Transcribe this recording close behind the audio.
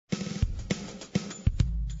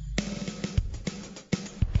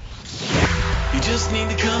just need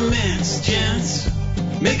to commence, gents.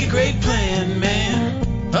 Make a great plan, man.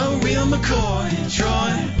 A real McCoy,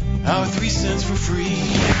 Troy, our 3 cents for free.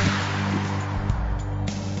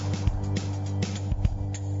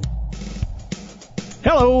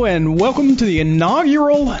 Hello and welcome to the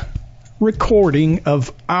inaugural recording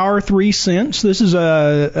of Our 3 Cents. This is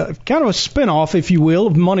a kind of a spinoff, if you will,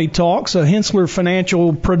 of Money Talks, a Hensler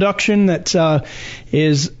Financial production that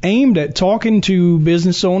is aimed at talking to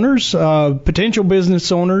business owners, potential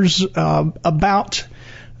business owners, about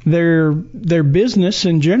their business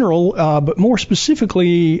in general, but more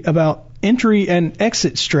specifically about entry and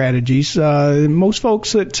exit strategies. Most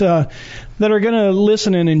folks that are going to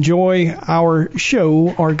listen and enjoy our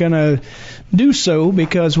show are going to do so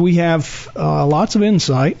because we have lots of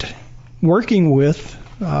insight working with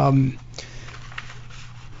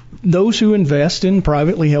those who invest in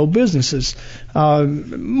privately held businesses.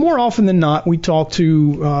 More often than not, we talk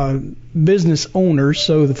to business owners,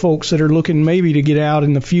 so the folks that are looking maybe to get out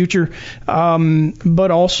in the future.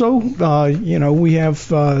 But also, we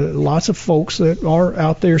have lots of folks that are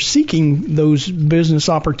out there seeking those business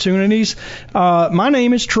opportunities. My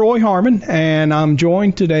name is Troy Harmon, and I'm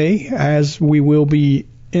joined today, as we will be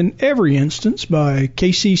in every instance, by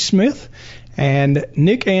Casey Smith and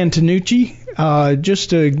Nick Antonucci. Just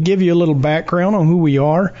to give you a little background on who we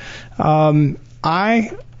are,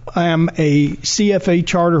 I am a CFA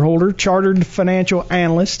charter holder. Chartered Financial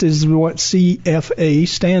Analyst is what CFA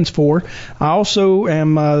stands for. I also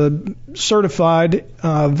am a certified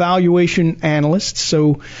valuation analyst,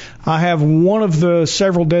 so I have one of the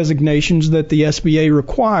several designations that the SBA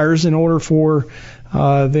requires in order for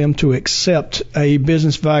them to accept a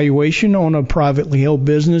business valuation on a privately held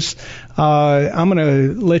business. I'm going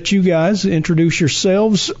to let you guys introduce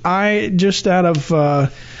yourselves. I just out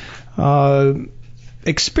of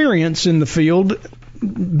experience in the field,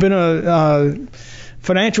 been a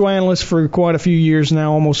financial analyst for quite a few years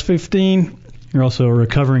now, almost 15. You're also a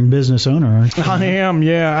recovering business owner, aren't you? I am,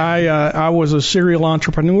 yeah. I was a serial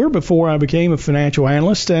entrepreneur before I became a financial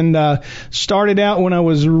analyst, and started out when I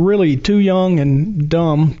was really too young and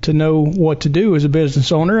dumb to know what to do as a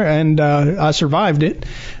business owner, and I survived it.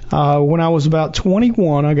 When I was about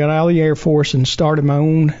 21, I got out of the Air Force and started my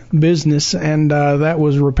own business, and that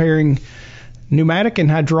was repairing pneumatic and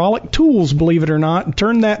hydraulic tools, believe it or not.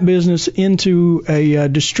 Turned that business into a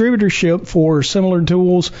distributorship for similar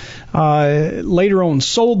tools. Later on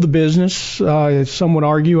sold the business. Some would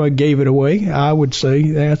argue I gave it away. I would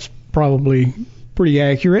say that's probably pretty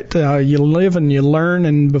accurate. You live and you learn,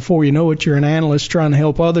 and before you know it, you're an analyst trying to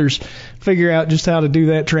help others figure out just how to do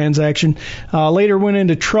that transaction. Later went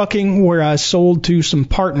into trucking, where I sold to some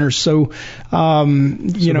partners. So,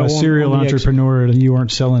 a serial entrepreneur, you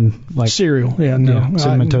weren't selling like cereal. Yeah, no.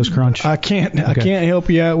 Cinnamon Toast Crunch. I can't help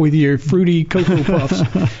you out with your fruity Cocoa Puffs.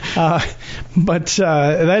 But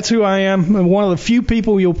that's who I am. One of the few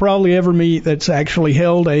people you'll probably ever meet that's actually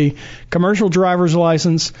held a commercial driver's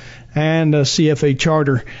license and a CFA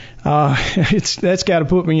charter. That's got to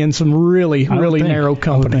put me in some really narrow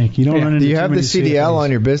company. You don't run into Do you have the CDL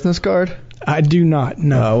on your business card? I do not,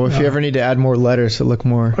 no. Well, if you ever need to add more letters to look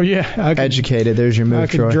more educated, there's your move,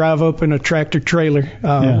 Troy. I could drive up in a tractor trailer,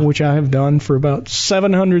 which I have done for about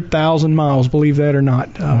 700,000 miles, believe that or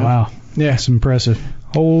not. Wow. Yeah. That's impressive.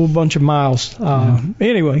 Whole bunch of miles.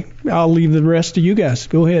 Anyway, I'll leave the rest to you guys.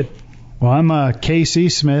 Go ahead. Well, I'm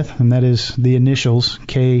KC Smith, and that is the initials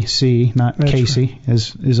KC, not That's Casey, right.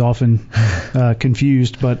 is often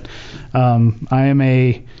confused. But I am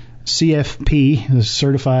a CFP, a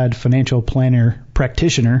Certified Financial Planner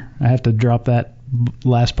Practitioner. I have to drop that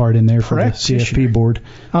last part in there for the CFP board.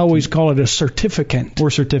 I always call it a certificate.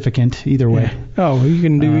 Or certificate, either way. Yeah. Oh, you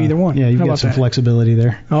can do either one. Yeah, you've got some flexibility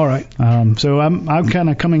there. All right. So I'm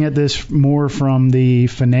kind of coming at this more from the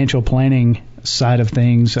financial planning side of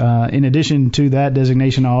things. In addition to that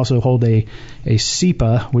designation, I also hold a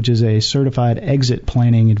CEPA, which is a Certified Exit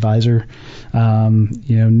Planning Advisor.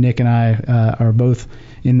 Nick and I are both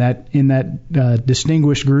in that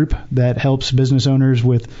distinguished group that helps business owners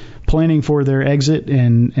with planning for their exit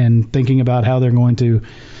and thinking about how they're going to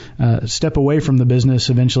step away from the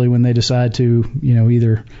business eventually when they decide to,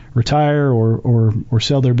 either retire or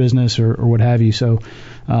sell their business or what have you. So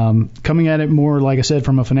coming at it more, like I said,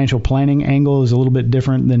 from a financial planning angle is a little bit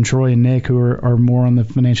different than Troy and Nick, who are more on the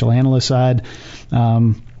financial analyst side.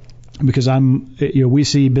 Because we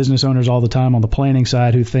see business owners all the time on the planning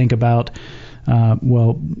side who think about,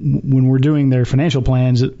 when we're doing their financial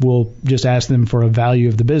plans, we'll just ask them for a value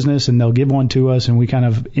of the business and they'll give one to us, and we kind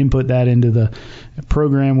of input that into the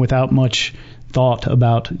program without much thought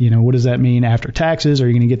about, what does that mean after taxes? Are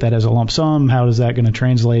you going to get that as a lump sum? How is that going to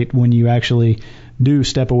translate when you actually do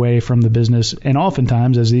step away from the business? And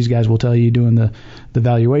oftentimes, as these guys will tell you doing the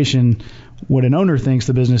valuation, what an owner thinks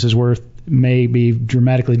the business is worth may be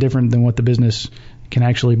dramatically different than what the business can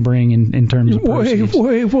actually bring in terms of proceeds.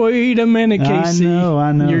 Wait a minute, Casey.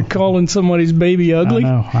 I know. You're calling somebody's baby ugly?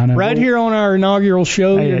 I know. Right here on our inaugural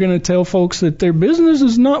show, you're going to tell folks that their business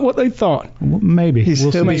is not what they thought. Well, maybe.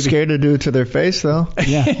 He'll be scared to do it to their face, though.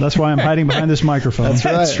 Yeah, that's why I'm hiding behind this microphone.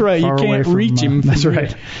 That's right. You can't reach him. That's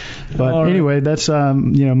right. But anyway, that's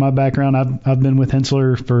my background. I've been with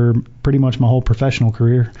Hensler for pretty much my whole professional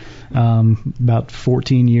career, about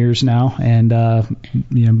 14 years now, and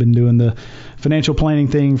been doing the financial planning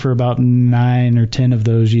thing for about 9 or 10 of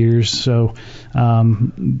those years. So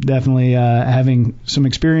definitely having some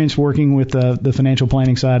experience working with the financial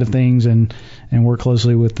planning side of things, and work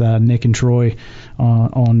closely with Nick and Troy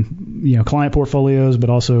on client portfolios, but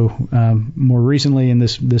also more recently in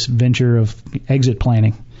this venture of exit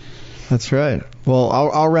planning. That's right. Well,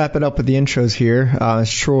 I'll wrap it up with the intros here.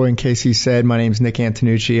 As Troy and Casey said, my name's Nick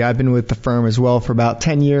Antonucci. I've been with the firm as well for about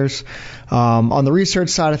 10 years on the research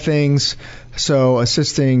side of things. So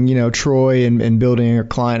assisting, Troy in building our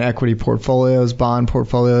client equity portfolios, bond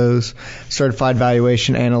portfolios, certified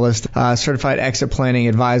valuation analyst, certified exit planning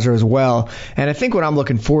advisor as well. And I think what I'm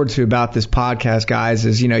looking forward to about this podcast, guys,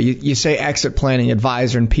 is, you say exit planning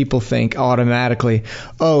advisor and people think automatically,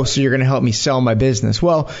 oh, so you're going to help me sell my business.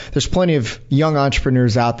 Well, there's plenty of young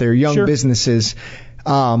entrepreneurs out there, young businesses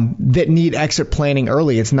that need exit planning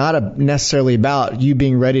early. It's not necessarily about you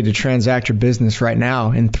being ready to transact your business right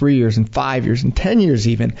now in 3 years and 5 years and 10 years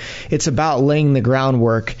even. It's about laying the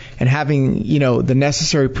groundwork and having, the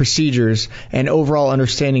necessary procedures and overall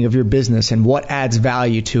understanding of your business and what adds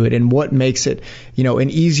value to it and what makes it, an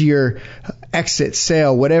easier exit,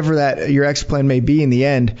 sale, whatever that your exit plan may be in the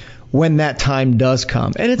end, when that time does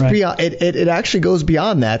come. And it's beyond, it actually goes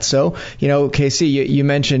beyond that. So, Casey, you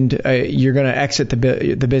mentioned you're going to exit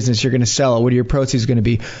the business, you're going to sell it. What are your proceeds going to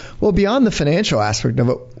be? Well, beyond the financial aspect of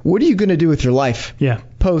it, what are you going to do with your life?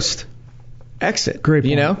 Post exit. Great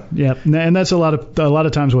point. Yeah, and that's a lot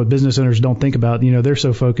of times what business owners don't think about. They're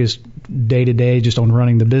so focused day to day just on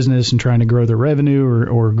running the business and trying to grow their revenue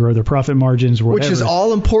or grow their profit margins, whatever. Which is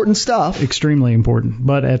all important stuff. Extremely important.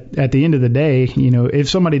 But at the end of the day, if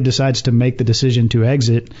somebody decides to make the decision to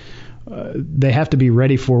exit, they have to be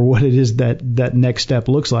ready for what it is that next step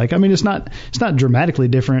looks like. I mean, it's not dramatically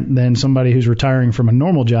different than somebody who's retiring from a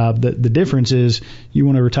normal job. The difference is you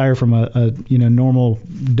want to retire from a normal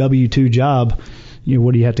W-2 job.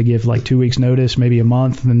 What do you have to give, like 2 weeks notice, maybe a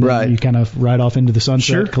month, and then you kind of ride off into the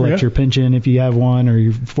sunset, collect your pension if you have one, or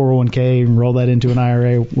your 401k, and roll that into an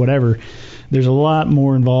IRA, whatever. There's a lot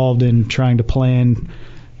more involved in trying to plan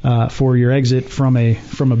for your exit from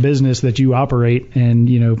a business that you operate,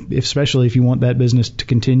 and especially if you want that business to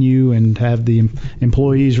continue and have the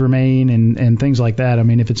employees remain and things like that. I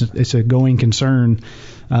mean, if it's a going concern,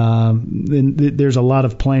 then there's a lot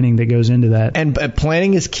of planning that goes into that. And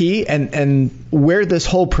planning is key, and where this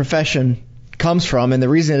whole profession comes from, and the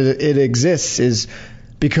reason it exists is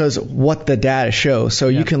because what the data shows. So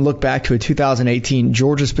you can look back to a 2018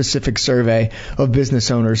 Georgia-specific survey of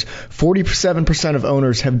business owners. 47% of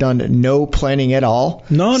owners have done no planning at all.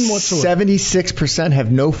 None whatsoever. 76%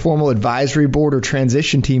 have no formal advisory board or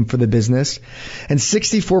transition team for the business. And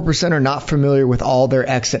 64% are not familiar with all their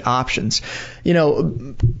exit options.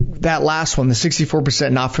 That last one, the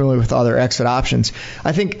 64% not familiar with all their exit options,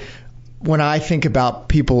 I think when I think about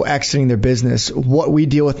people exiting their business, what we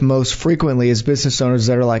deal with most frequently is business owners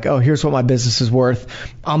that are like, oh, here's what my business is worth.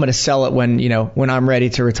 I'm going to sell it when I'm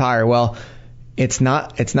ready to retire. Well, it's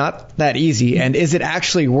not that easy. And is it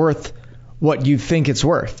actually worth what you think it's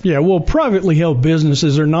worth? Yeah, well, privately held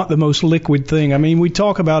businesses are not the most liquid thing. I mean, we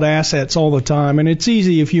talk about assets all the time, and it's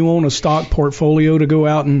easy if you own a stock portfolio to go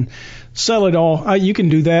out and sell it all. You can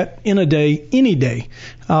do that in a day, any day.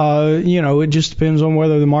 It just depends on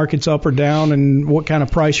whether the market's up or down and what kind of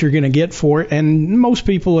price you're going to get for it. And most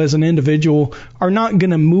people as an individual are not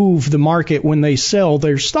going to move the market when they sell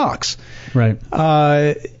their stocks. Right.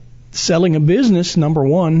 Selling a business, number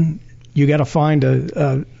one, you got to find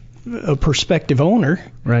a prospective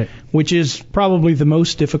owner, right, which is probably the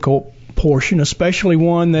most difficult portion, especially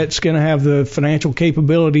one that's going to have the financial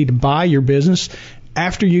capability to buy your business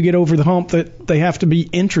after you get over the hump that they have to be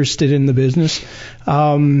interested in the business.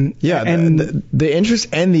 And the interest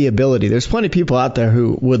and the ability. There's plenty of people out there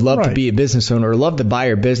who would love to be a business owner or love to buy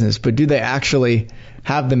your business, but do they actually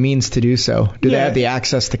have the means to do so? Do they have the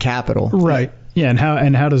access to capital? Right. Yeah,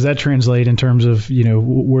 and how does that translate in terms of,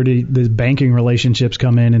 where do the banking relationships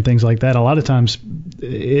come in and things like that? A lot of times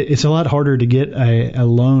it's a lot harder to get a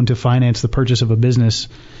loan to finance the purchase of a business,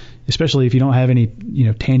 especially if you don't have any,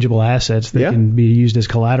 tangible assets that can be used as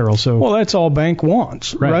collateral. So, well, that's all bank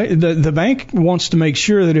wants, right? The bank wants to make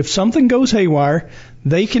sure that if something goes haywire,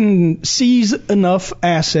 they can seize enough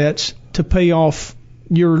assets to pay off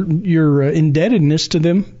your indebtedness to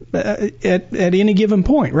them at any given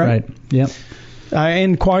point, right? Right. Yep.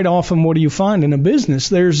 And quite often, what do you find in a business?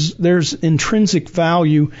 There's intrinsic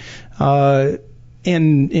value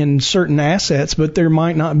in certain assets, but there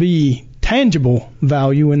might not be tangible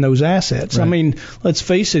value in those assets. Right. I mean, let's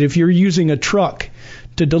face it, if you're using a truck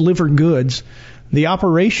to deliver goods, the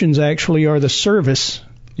operations actually are the service.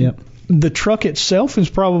 Yep. The truck itself is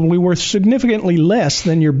probably worth significantly less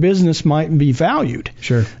than your business might be valued.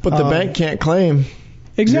 Sure. But the bank can't claim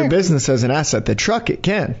Exactly. your business as an asset. The truck, it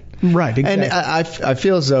can. Right, exactly. And I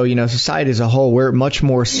feel as though, society as a whole, we're much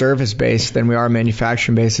more service-based than we are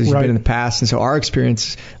manufacturing-based as you've been in the past. And so our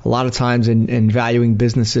experience a lot of times in valuing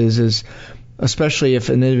businesses is, especially if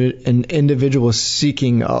an individual is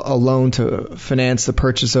seeking a loan to finance the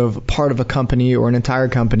purchase of part of a company or an entire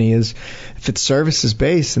company, is if it's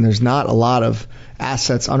services-based and there's not a lot of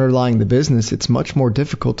assets underlying the business, it's much more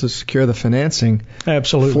difficult to secure the financing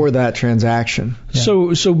for that transaction.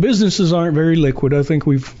 Yeah. So businesses aren't very liquid. I think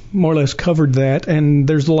we've more or less covered that, and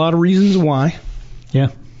there's a lot of reasons why. Yeah.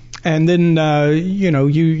 And then,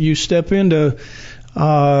 you step into,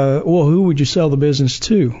 who would you sell the business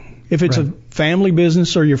to? If it's a family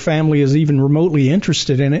business or your family is even remotely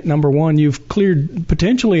interested in it, number one, you've cleared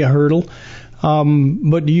potentially a hurdle.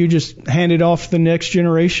 But do you just hand it off to the next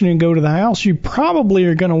generation and go to the house? You probably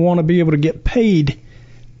are going to want to be able to get paid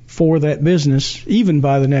for that business, even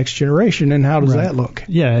by the next generation. And how does that look?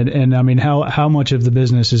 Yeah, and I mean, how much of the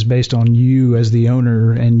business is based on you as the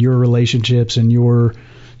owner and your relationships and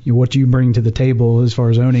what you bring to the table as far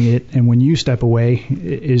as owning it, and when you step away,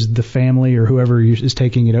 is the family or whoever is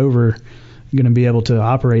taking it over going to be able to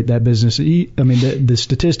operate that business? I mean, the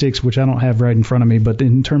statistics, which I don't have right in front of me, but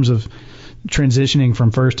in terms of transitioning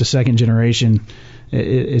from first to second generation,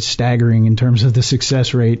 it's staggering in terms of the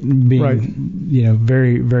success rate being,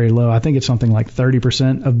 very, very low. I think it's something like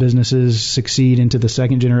 30% of businesses succeed into the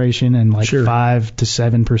second generation and 5 to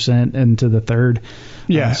 7% into the third.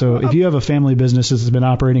 Yeah. So if you have a family business that's been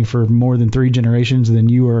operating for more than 3 generations, then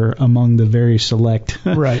you are among the very select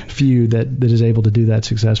few that is able to do that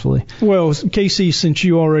successfully. Well, Casey, since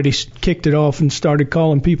you already kicked it off and started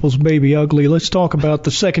calling people's baby ugly, let's talk about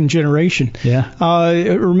the second generation. Yeah.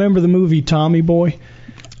 Remember the movie Tommy Boy?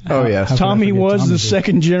 Oh, yes. Tommy was the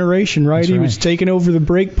second generation, right? He was taking over the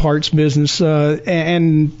brake parts business.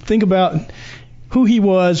 And think about who he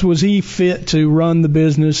was. Was he fit to run the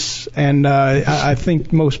business? And I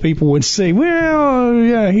think most people would say, well,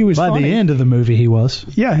 yeah, he was By funny. the end of the movie, he was.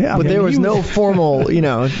 Yeah. But there was no formal,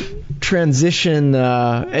 transition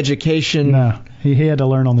education. No, he had to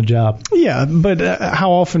learn on the job. Yeah, but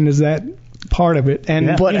how often is that part of it?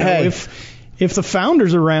 And But if the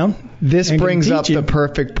founder's around, this brings up the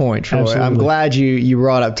perfect point, Troy. Absolutely. I'm glad you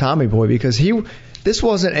brought up Tommy Boy, because this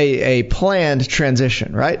wasn't a planned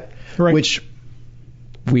transition, right? Which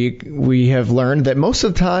we have learned that most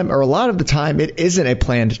of the time, or a lot of the time, it isn't a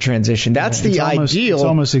planned transition. That's the ideal. It's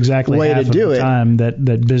almost exactly way half to do of the it. time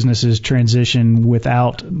that businesses transition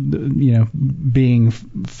without,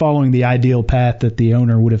 following the ideal path that the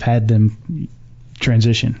owner would have had them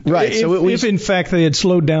transition. Right. If in fact they had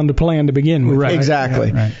slowed down the plan to begin with. Right. Exactly.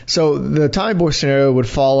 Yeah, right. So the Tommy Boy scenario would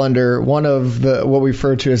fall under one of what we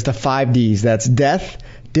refer to as the 5 Ds. That's death,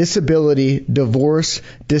 disability, divorce,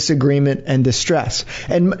 disagreement, and distress.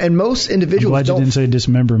 And most individuals I'm glad you didn't say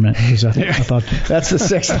dismemberment. I thought that's the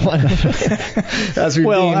 6th one.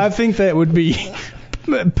 I think that would be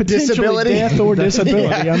potentially disability, death or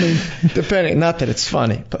disability. Yeah. I mean, depending. Not that it's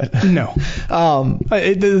funny, but no.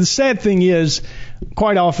 The sad thing is,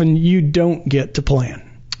 quite often you don't get to plan.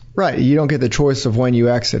 Right. You don't get the choice of when you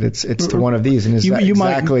exit. It's to one of these. And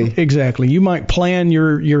exactly. You might plan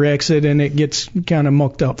your exit and it gets kind of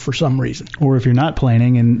mucked up for some reason. Or if you're not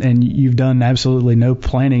planning and you've done absolutely no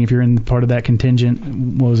planning, if you're in part of that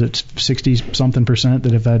contingent, what was it, 60-something%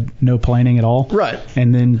 that have had no planning at all? Right.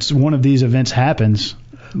 And then one of these events happens,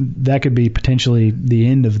 that could be potentially the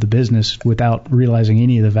end of the business without realizing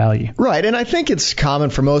any of the value. Right. And I think it's common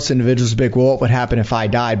for most individuals to be like, well, what would happen if I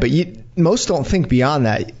died? But most don't think beyond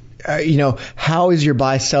that. how is your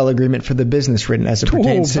buy-sell agreement for the business written as it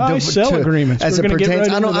pertains to buy-sell agreements? As it pertains,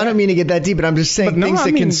 I don't mean to get that deep, but I'm just saying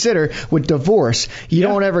to consider with divorce. You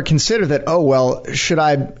don't ever consider that. Oh well, should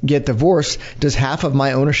I get divorced? Does half of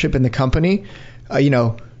my ownership in the company,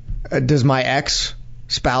 does my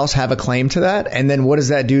ex-spouse have a claim to that? And then what does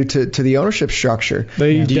that do to the ownership structure?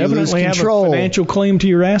 They definitely have a financial claim to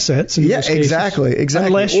your assets. Exactly.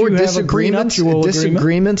 Unless or you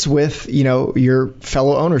disagreements with your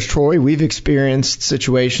fellow owners. Troy, we've experienced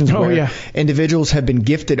situations where individuals have been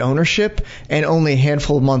gifted ownership, and only a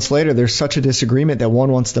handful of months later, there's such a disagreement that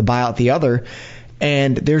one wants to buy out the other.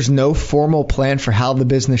 And there's no formal plan for how the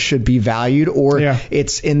business should be valued, or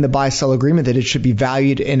it's in the buy-sell agreement that it should be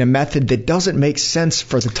valued in a method that doesn't make sense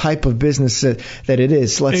for the type of business that it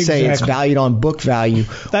is. Let's say it's valued on book value,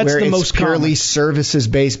 where it's purely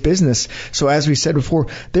services-based business. So as we said before,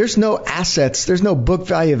 there's no assets, there's no book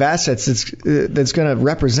value of assets that's going to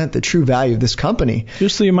represent the true value of this company.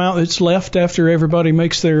 Just the amount that's left after everybody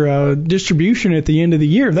makes their distribution at the end of the the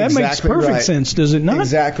year. That makes perfect sense, does it not?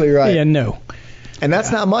 Exactly right. Yeah, no. And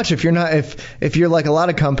that's not much if you're not if you're like a lot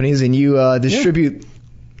of companies and you distribute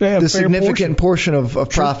the significant portion of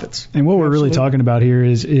profits. And what we're really talking about here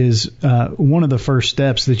is one of the first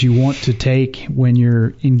steps that you want to take when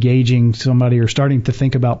you're engaging somebody or starting to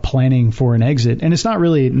think about planning for an exit. And it's not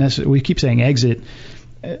really necessary. We keep saying exit.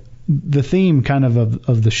 The theme kind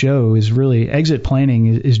of the show is really exit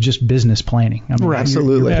planning is just business planning. I mean,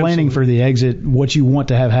 absolutely. You're planning for the exit, what you want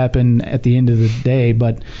to have happen at the end of the day.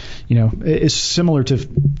 But, it's similar to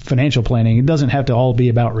financial planning. It doesn't have to all be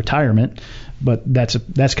about retirement, but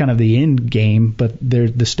that's kind of the end game. But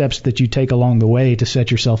the steps that you take along the way to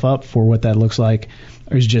set yourself up for what that looks like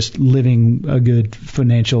is just living a good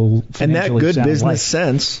financially and that good business life.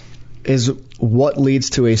 Sense is what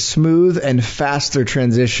leads to a smooth and faster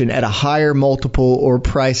transition at a higher multiple or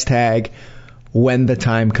price tag when the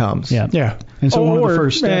time comes. Yeah. And so one of the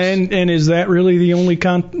first steps. And is that really the only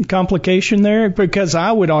complication there? Because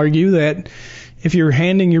I would argue that if you're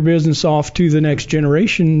handing your business off to the next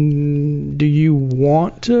generation, do you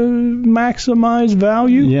want to maximize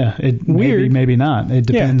value? Yeah, maybe not. It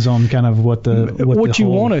depends on kind of what you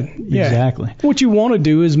want to. Yeah, exactly. What you want to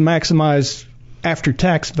do is maximize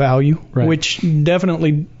after-tax value, which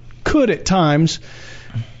definitely could at times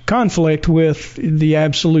conflict with the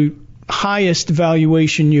absolute highest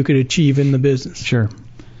valuation you could achieve in the business. Sure.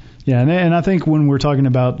 Yeah, and I think when we're talking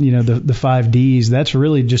about the 5 Ds, that's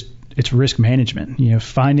really just it's risk management.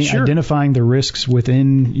 Identifying the risks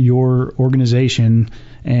within your organization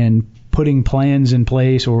and putting plans in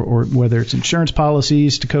place, or whether it's insurance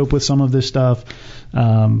policies to cope with some of this stuff.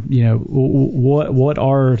 What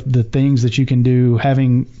are the things that you can do?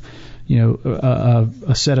 Having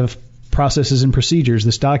a set of processes and procedures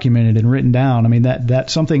that's documented and written down. I mean that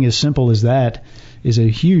something as simple as that is a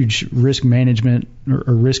huge risk management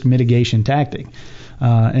or risk mitigation tactic.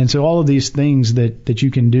 And so all of these things that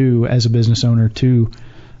you can do as a business owner to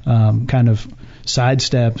kind of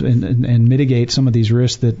sidestep and mitigate some of these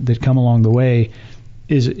risks that come along the way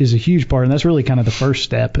is a huge part. And that's really kind of the first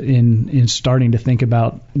step in starting to think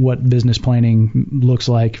about what business planning looks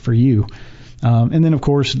like for you. And then, of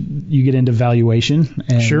course, you get into valuation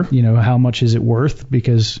and, how much is it worth?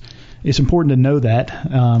 Because it's important to know that.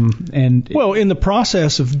 Well, in the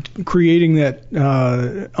process of creating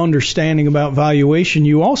that understanding about valuation,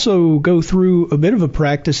 you also go through a bit of a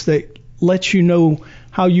practice that lets you know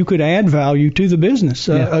how you could add value to the business.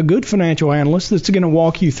 A good financial analyst that's going to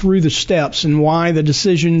walk you through the steps and why the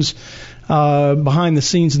decisions behind the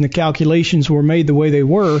scenes and the calculations were made the way they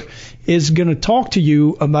were is going to talk to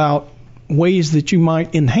you about ways that you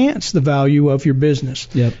might enhance the value of your business.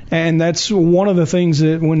 Yep. And that's one of the things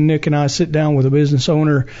that when Nick and I sit down with a business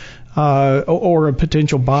owner or a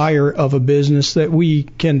potential buyer of a business that we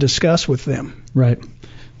can discuss with them. Right.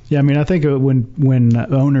 Yeah, I mean, I think when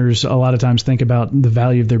owners a lot of times think about the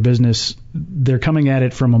value of their business, they're coming at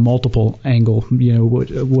it from a multiple angle. My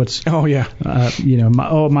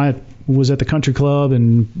was at the country club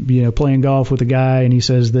and playing golf with a guy, and he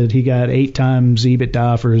says that he got 8 times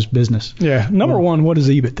EBITDA for his business. Yeah. Number one, what is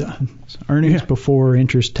EBITDA? Earnings before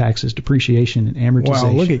interest, taxes, depreciation, and amortization.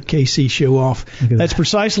 Wow, look at KC show off. That's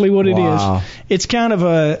precisely what it is. It's kind of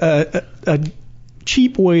a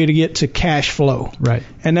cheap way to get to cash flow. Right.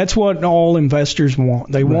 And that's what all investors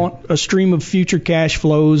want. They want a stream of future cash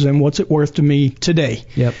flows and what's it worth to me today.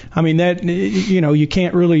 Yep. I mean, that, you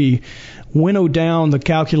can't really winnow down the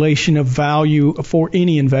calculation of value for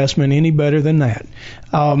any investment any better than that.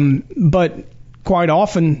 But quite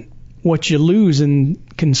often what you lose in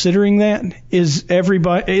considering that is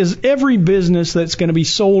every business that's going to be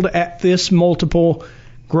sold at this multiple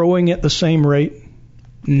growing at the same rate?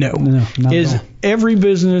 No. Not Is at all. every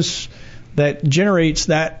business that generates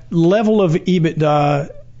that level of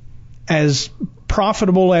EBITDA as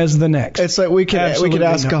profitable as the next? It's like we could Absolutely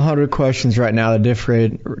ask not. 100 questions right now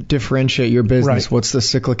to differentiate your business. Right. What's the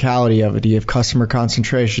cyclicality of it? Do you have customer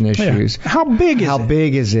concentration issues? Yeah. How big is How it?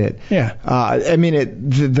 big is it? Yeah. I mean,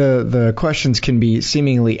 the questions can be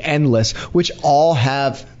seemingly endless, which all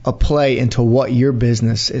have a play into what your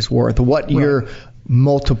business is worth, what your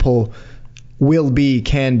multiple will be,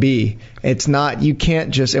 can be. It's not, you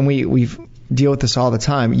can't just, and we've deal with this all the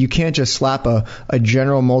time. You can't just slap a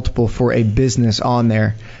general multiple for a business on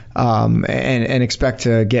there and expect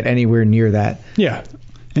to get anywhere near that. Yeah.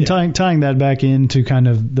 And tying that back into kind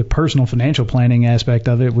of the personal financial planning aspect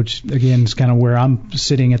of it, which again is kind of where I'm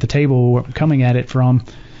sitting at the table, coming at it from.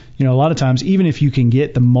 A lot of times, even if you can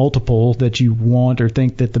get the multiple that you want or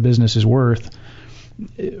think that the business is worth,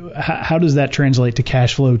 how does that translate to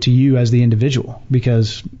cash flow to you as the individual?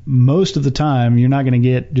 Because most of the time, you're not going to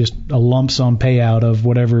get just a lump sum payout of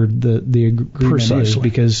whatever the agreement Precisely. is,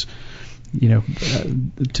 because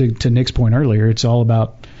to Nick's point earlier, it's all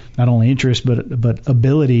about not only interest but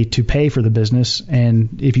ability to pay for the business.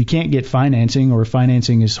 And if you can't get financing, or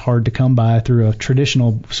financing is hard to come by through a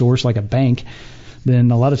traditional source like a bank,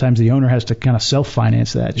 then a lot of times the owner has to kind of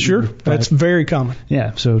self-finance that. Sure. That's very common.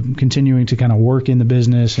 Yeah. So continuing to kind of work in the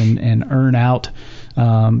business and earn out,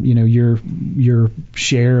 your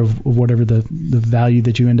share of whatever the value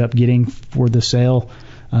that you end up getting for the sale,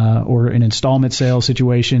 or an installment sale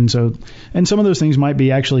situation. So, and some of those things might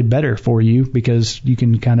be actually better for you because you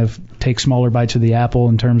can kind of take smaller bites of the apple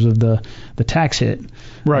in terms of the tax hit.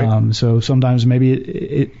 Right. So sometimes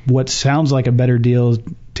maybe what sounds like a better deal is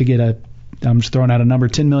to get I'm just throwing out a number,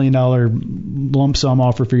 $10 million lump sum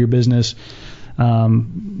offer for your business,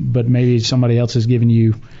 but maybe somebody else is giving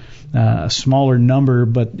you a smaller number,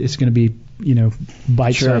 but it's going to be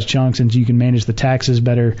bite-sized chunks, and you can manage the taxes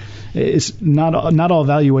better. It's not all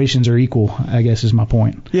valuations are equal, I guess, is my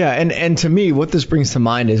point. Yeah, and to me, what this brings to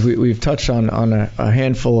mind is we've touched on a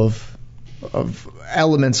handful of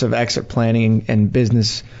elements of exit planning and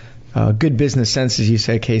business. Good business sense, as you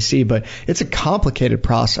say, KC, but it's a complicated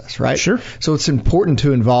process, right? Sure. So it's important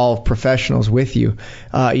to involve professionals with you.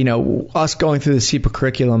 Us going through the SEPA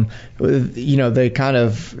curriculum, they kind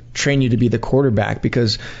of train you to be the quarterback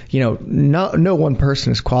because, no one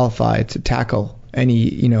person is qualified to tackle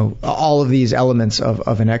all of these elements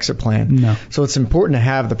of an exit plan. No. So it's important to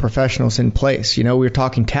have the professionals in place. We're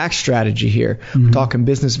talking tax strategy here. Mm-hmm. We're talking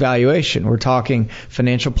business valuation. We're talking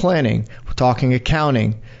financial planning. We're talking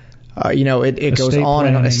accounting. It goes on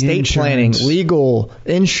and on. Estate planning, legal,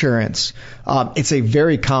 insurance. It's a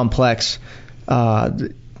very complex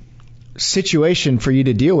situation for you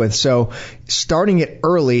to deal with. So starting it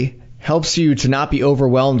early helps you to not be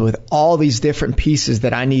overwhelmed with all these different pieces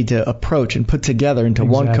that I need to approach and put together into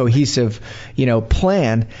one cohesive,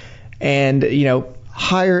 plan. And,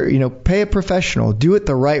 pay a professional, do it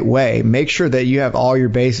the right way, make sure that you have all your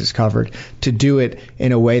bases covered to do it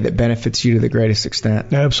in a way that benefits you to the greatest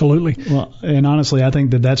extent. Absolutely. Well, and honestly, I think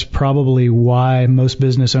that's probably why most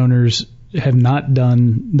business owners have not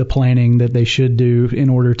done the planning that they should do in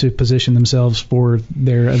order to position themselves for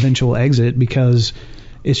their eventual exit, because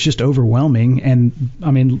it's just overwhelming. And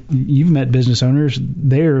I mean, you've met business owners;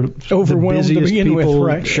 they're overwhelmed the to busiest begin people. with,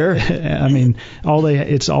 right? Sure. I mean,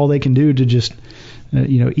 it's all they can do to just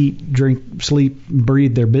eat, drink, sleep,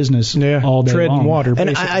 breathe their business all day tread long. And water.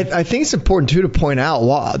 And I think it's important too to point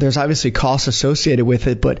out, there's obviously costs associated with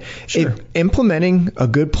it, but implementing a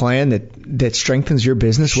good plan that strengthens your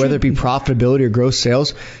business, whether it be profitability or gross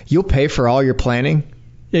sales, you'll pay for all your planning.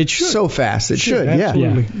 It should. So fast. It should.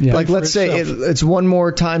 Absolutely. Yeah. Like, let's say it's one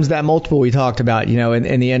more times that multiple we talked about,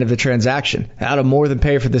 in the end of the transaction. That'll more than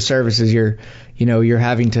pay for the services you're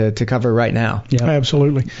having to cover right now. Yeah.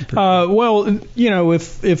 Absolutely.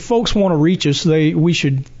 If folks want to reach us, we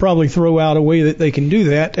should probably throw out a way that they can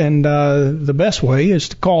do that. And the best way is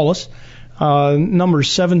to call us. Number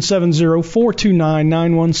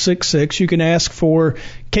 770-429-9166. You can ask for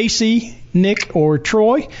Casey, Nick, or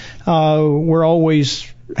Troy. We're always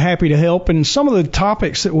happy to help. And some of the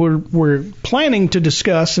topics that we're planning to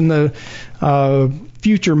discuss in the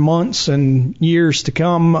future months and years to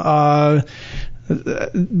come,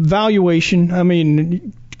 valuation. I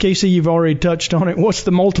mean, Casey, you've already touched on it. What's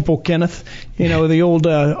the multiple, Kenneth? The old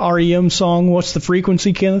REM song, What's the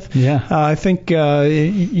Frequency, Kenneth? Yeah. I think,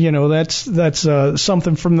 that's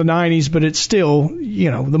something from the 90s, but it's still,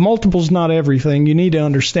 the multiple's not everything. You need to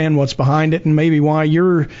understand what's behind it and maybe why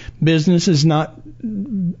your business is not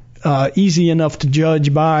easy enough to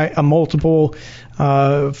judge by a multiple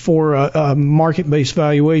for a market-based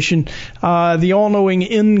valuation. The all-knowing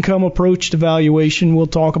income approach to valuation, we'll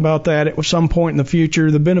talk about that at some point in the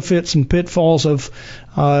future. The benefits and pitfalls of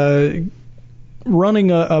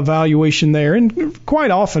running a valuation there. And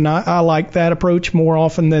quite often, I like that approach more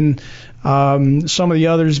often than some of the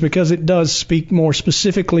others, because it does speak more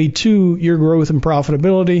specifically to your growth and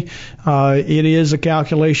profitability. It is a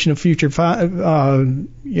calculation of future,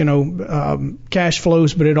 cash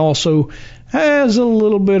flows, but it also has a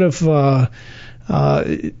little bit of,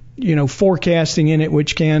 forecasting in it,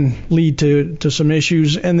 which can lead to some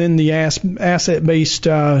issues. And then the asset-based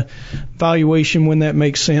valuation, when that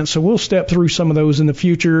makes sense. So we'll step through some of those in the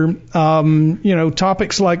future.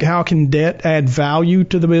 Topics like how can debt add value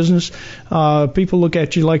to the business? People look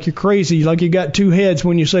at you like you're crazy, like you got two heads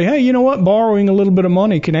when you say, hey, you know what? Borrowing a little bit of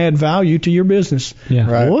money can add value to your business. Yeah.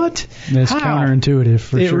 Right. What? That's counterintuitive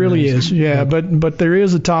for sure. It really is. Yeah. But there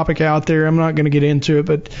is a topic out there. I'm not going to get into it,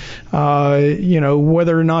 but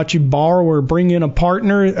whether or not you borrow or bring in a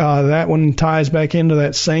partner, that one ties back into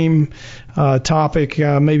that same topic,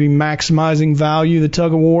 maybe maximizing value, the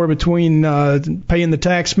tug of war between paying the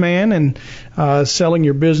tax man and selling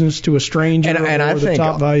your business to a stranger, and or I the think,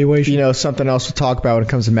 top valuation. Something else to talk about when it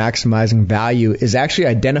comes to maximizing value is actually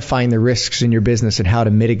identifying the risks in your business and how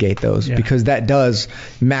to mitigate those, because that does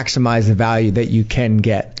maximize the value that you can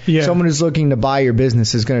get. Yeah. Someone who's looking to buy your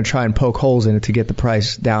business is going to try and poke holes in it to get the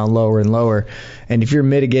price down lower and lower. And if you're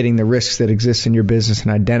mitigating the risks that exist in your business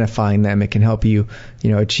and identifying them, it can help you,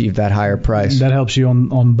 achieve that higher price. That helps you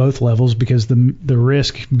on both levels, because the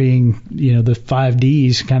risk being, the 5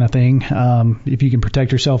 Ds kind of thing. If you can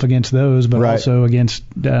protect yourself against those, but also against,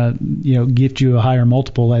 get you a higher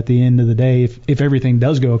multiple at the end of the day. If everything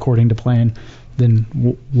does go according to plan,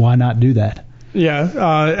 then why not do that?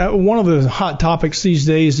 Yeah, one of the hot topics these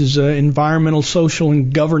days is environmental, social,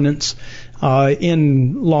 and governance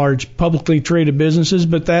in large publicly traded businesses,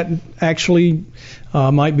 but that actually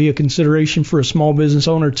might be a consideration for a small business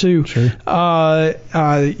owner too. Sure. Passing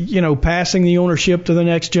the ownership to the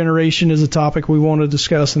next generation is a topic we want to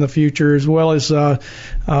discuss in the future, as well as, what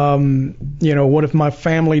if my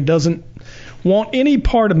family doesn't want any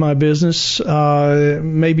part of my business,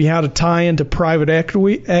 maybe how to tie into private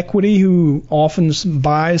equity who often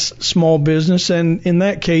buys small business, and in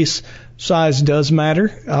that case, size does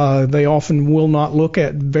matter. They often will not look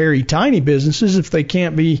at very tiny businesses if they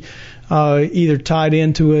can't be either tied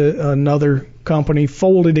into another company,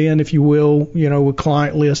 folded in, if you will, with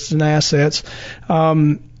client lists and assets.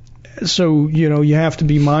 So you have to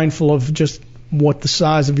be mindful of just what the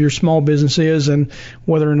size of your small business is and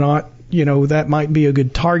whether or not that might be a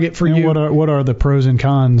good target for you. What are the pros and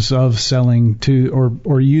cons of selling to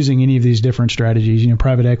or using any of these different strategies?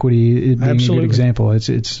 Private equity being a good example.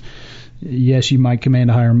 It's yes, you might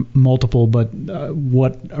command a higher multiple, but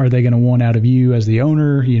what are they going to want out of you as the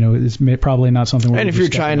owner? It's probably not something. And if you're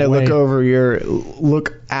trying to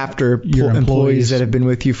look after your employees that have been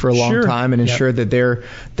with you for a long time and ensure that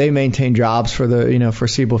they maintain jobs for the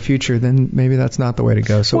foreseeable future, then maybe that's not the way to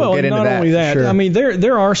go. So we'll get into that. Not only that, sure. I mean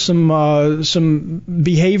there are some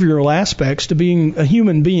behavioral aspects to being a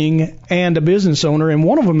human being and a business owner, and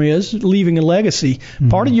one of them is leaving a legacy. Mm-hmm.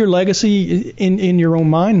 Part of your legacy in your own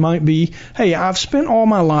mind might be, hey, I've spent all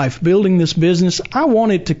my life building this business. I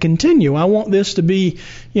want it to continue. I want this to be,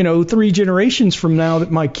 3 generations from now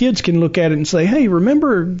that my kids can look at it and say, hey,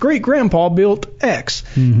 remember great grandpa built X,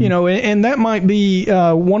 mm-hmm. And that might be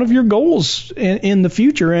one of your goals in the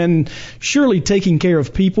future. And surely taking care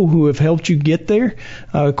of people who have helped you get there.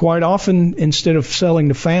 Quite often, instead of selling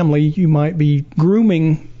to family, you might be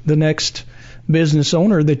grooming the next business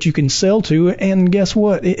owner that you can sell to, and guess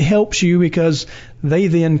what? It helps you because they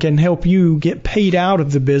then can help you get paid out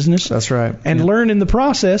of the business. That's right. And learn in the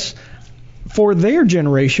process for their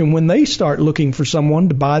generation when they start looking for someone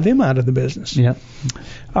to buy them out of the business. Yeah.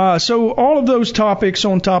 So all of those topics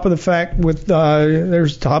on top of the fact with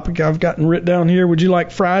there's a topic I've gotten written down here. Would you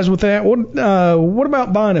like fries with that? What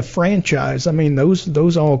about buying a franchise? I mean,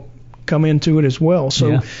 those all come into it as well.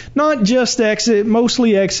 So not just exit,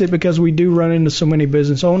 mostly exit, because we do run into so many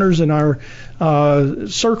business owners in our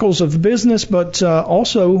circles of business, but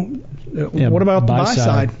also what about the buy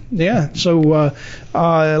side? Yeah. So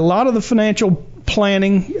a lot of the financial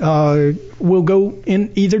planning will go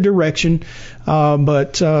in either direction.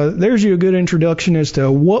 But there's you a good introduction as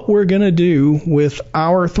to what we're going to do with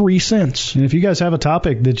our 3 cents. And if you guys have a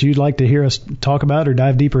topic that you'd like to hear us talk about or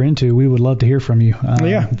dive deeper into, we would love to hear from you.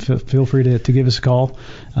 Feel free to give us a call.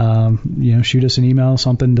 Shoot us an email,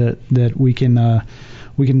 something that we can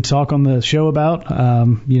we can talk on the show about.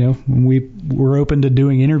 We're open to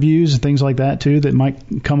doing interviews and things like that too that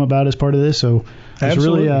might come about as part of this. So it's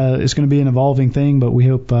really it's going to be an evolving thing, but we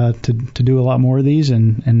hope to do a lot more of these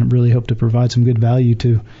and really hope to provide some good value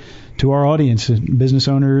to our audience, business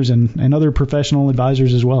owners and other professional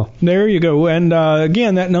advisors as well. There you go. And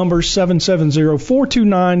again, that number is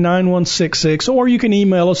 770-429-9166, or you can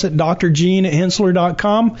email us at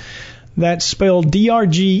drgene@hensler.com. That's spelled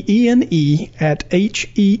DRGENE at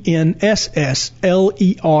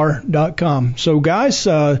HENSSLER.com. So, guys,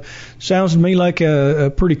 sounds to me like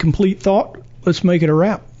a pretty complete thought. Let's make it a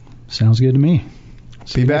wrap. Sounds good to me.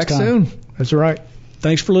 Be back soon. That's right.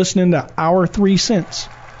 Thanks for listening to Our 3 Cents.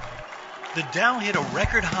 The Dow hit a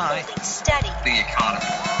record high. Steady. The economy.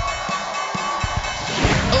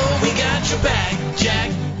 Oh, we got your back,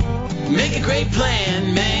 Jack. Make a great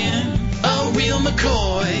plan, man. A real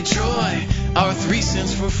McCoy, Troy. Our 3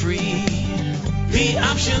 cents for free. The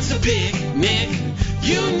options to pick, Nick.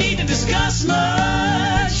 You need to discuss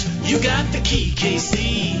much. You got the key,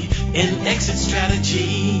 KC, and exit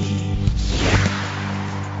strategy.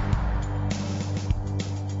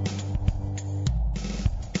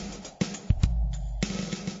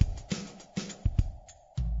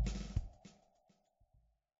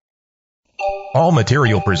 All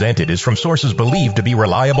material presented is from sources believed to be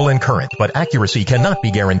reliable and current, but accuracy cannot be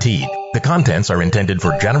guaranteed. The contents are intended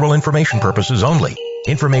for general information purposes only.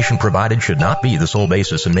 Information provided should not be the sole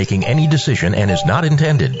basis in making any decision and is not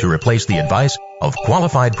intended to replace the advice of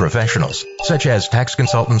qualified professionals, such as tax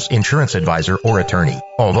consultants, insurance advisor, or attorney.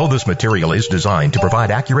 Although this material is designed to provide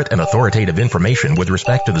accurate and authoritative information with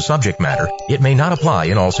respect to the subject matter, it may not apply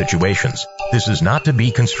in all situations. This is not to be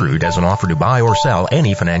construed as an offer to buy or sell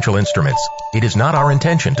any financial instruments. It is not our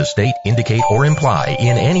intention to state, indicate, or imply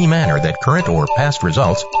in any manner that current or past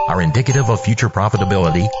results are indicative of future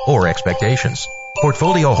profitability or expectations.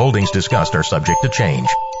 Portfolio holdings discussed are subject to change.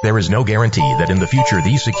 There is no guarantee that in the future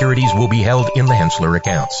these securities will be held in the Hensler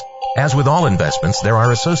accounts. As with all investments, there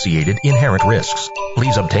are associated inherent risks.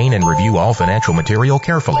 Please obtain and review all financial material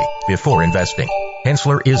carefully before investing.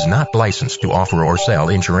 Hensler is not licensed to offer or sell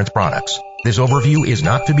insurance products. This overview is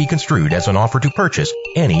not to be construed as an offer to purchase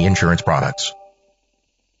any insurance products.